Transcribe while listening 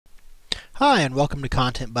Hi and welcome to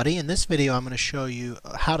Content Buddy. In this video I'm going to show you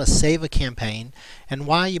how to save a campaign and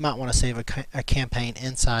why you might want to save a campaign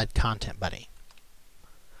inside Content Buddy.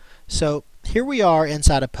 So here we are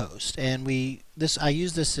inside a post, and I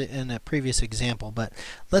used this in a previous example, but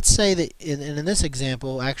let's say that in this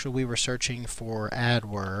example actually we were searching for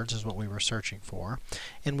AdWords is what we were searching for,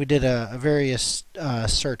 and we did a various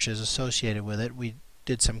searches associated with it. We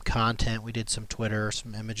did some content, we did some Twitter,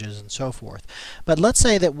 some images, and so forth. But let's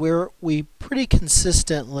say that we pretty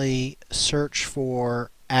consistently search for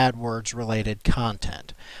AdWords related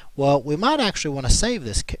content. Well, we might actually want to save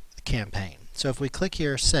this campaign. So if we click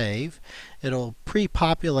here Save, it'll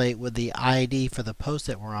pre-populate with the ID for the post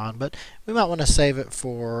that we're on, but we might want to save it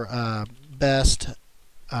for best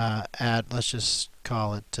let's just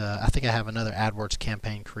call it, I think I have another AdWords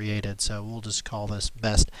campaign created, so we'll just call this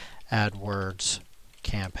Best AdWords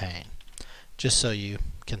Campaign, just so you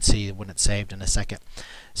can see when it's saved in a second.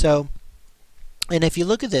 So, and if you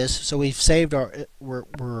look at this, so we've saved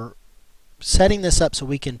we're setting this up so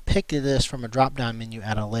we can pick this from a drop-down menu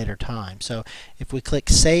at a later time. So if we click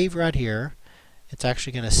Save right here, it's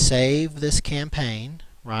actually going to save this campaign,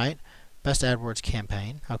 right? Best AdWords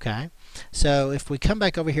Campaign. Okay. So if we come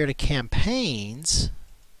back over here to Campaigns,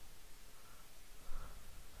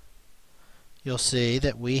 you'll see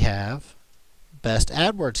that we have Best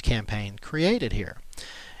AdWords Campaign created here.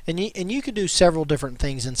 And you can do several different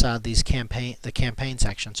things inside the campaign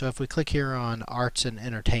section. So if we click here on Arts and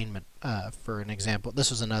Entertainment, for an example, this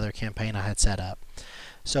was another campaign I had set up.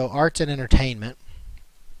 So Arts and Entertainment,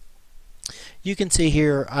 you can see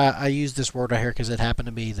here, I use this word right here because it happened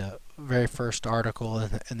to be the very first article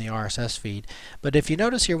in the RSS feed. But if you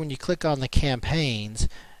notice here, when you click on the campaigns,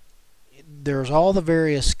 there's all the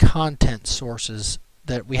various content sources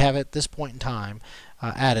that we have at this point in time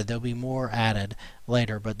added. There'll be more added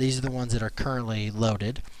later, but these are the ones that are currently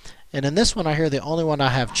loaded. And in this one right here, the only one I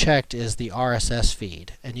have checked is the RSS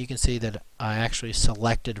feed, and you can see that I actually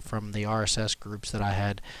selected from the RSS groups that I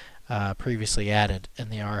had previously added in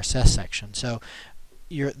the RSS section. So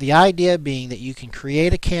the idea being that you can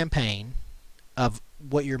create a campaign of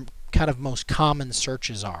what your kind of most common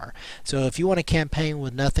searches are. So if you want a campaign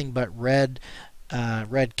with nothing but red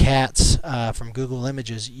cats from Google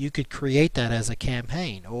Images, you could create that as a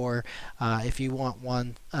campaign. Or if you want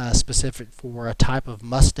one specific for a type of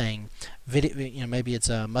Mustang video, maybe it's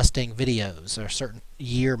a Mustang videos or a certain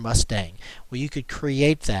year Mustang. Well, you could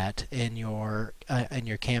create that in your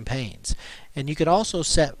campaigns. And you could also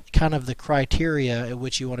set kind of the criteria at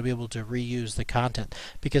which you want to be able to reuse the content,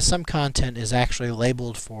 because some content is actually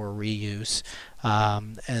labeled for reuse,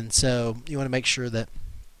 and so you want to make sure that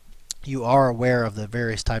you are aware of the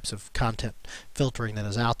various types of content filtering that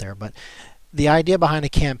is out there. But the idea behind a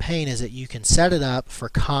campaign is that you can set it up for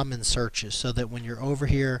common searches, so that when you're over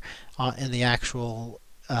here in the actual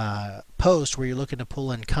post where you're looking to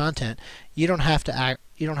pull in content, you don't have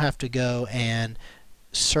to go and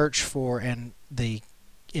search for and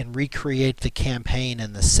recreate the campaign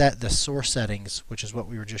and the source settings, which is what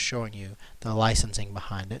we were just showing you, the licensing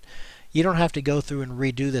behind it. You don't have to go through and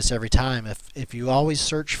redo this every time. If you always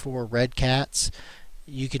search for red cats,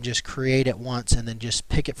 you can just create it once and then just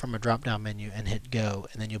pick it from a drop-down menu and hit go,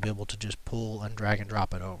 and then you'll be able to just pull and drag and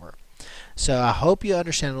drop it over. So I hope you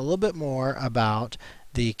understand a little bit more about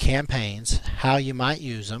the campaigns, how you might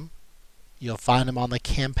use them. You'll find them on the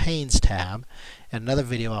Campaigns tab. In another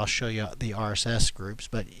video I'll show you the RSS groups,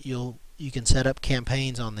 but you can set up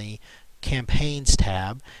campaigns on the Campaigns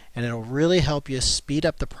tab, and it'll really help you speed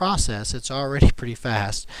up the process. It's already pretty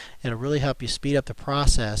fast. It'll really help you speed up the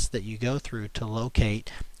process that you go through to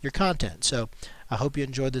locate your content. So I hope you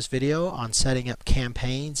enjoyed this video on setting up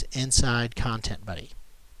campaigns inside Content Buddy.